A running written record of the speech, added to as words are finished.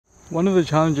One of the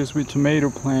challenges with tomato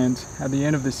plants at the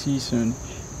end of the season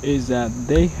is that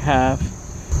they have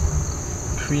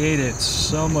created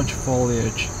so much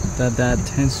foliage that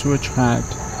tends to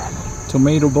attract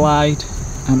tomato blight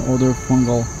and other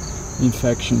fungal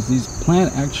infections. These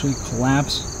plants actually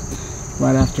collapse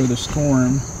right after the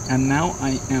storm, and now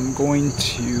I am going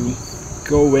to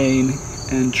go in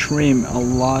and trim a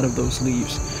lot of those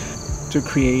leaves to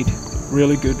create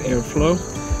really good airflow,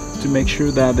 to make sure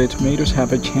that the tomatoes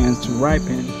have a chance to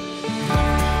ripen.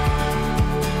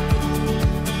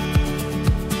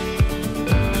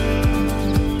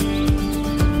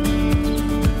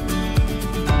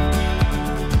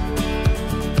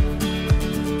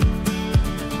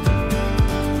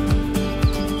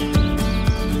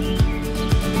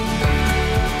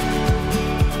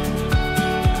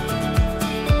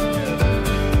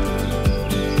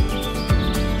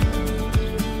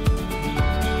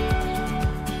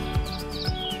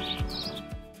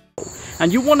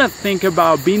 And you want to think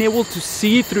about being able to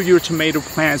see through your tomato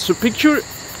plants. So picture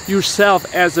yourself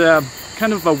as a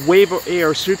kind of a wave of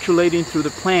air circulating through the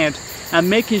plant and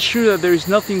making sure that there is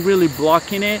nothing really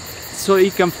blocking it, so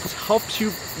it can help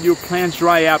your plants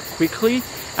dry out quickly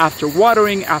after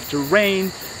watering, after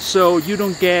rain, so you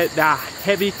don't get that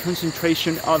heavy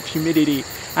concentration of humidity.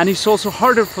 And it's also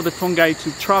harder for the fungi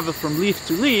to travel from leaf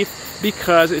to leaf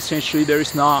because essentially there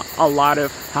is not a lot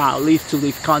of leaf to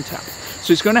leaf contact.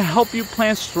 So it's going to help your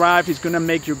plants thrive, it's going to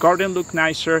make your garden look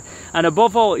nicer, and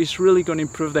above all, it's really going to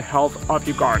improve the health of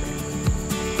your garden.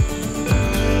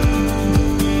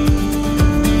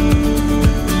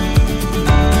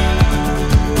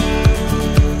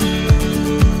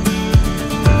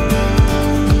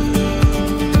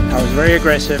 I was very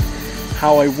aggressive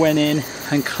how I went in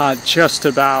and cut just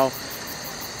about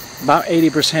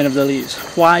 80% of the leaves.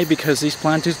 Why? Because these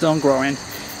plants is done growing.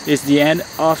 It's the end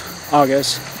of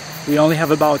August. We only have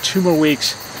about 2 more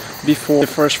weeks before the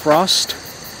first frost,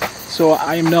 so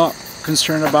I'm not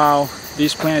concerned about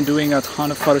this plant doing a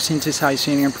ton of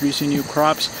photosynthesizing and producing new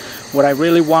crops. What I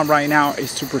really want right now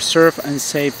is to preserve and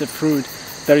save the fruit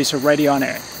that is already on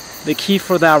it. The key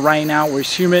for that right now, where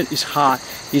it's humid, is hot,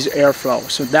 is airflow.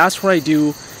 So that's what I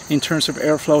do in terms of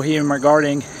airflow here in my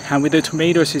garden, and with the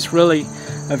tomatoes, it's really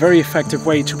a very effective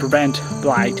way to prevent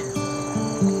blight.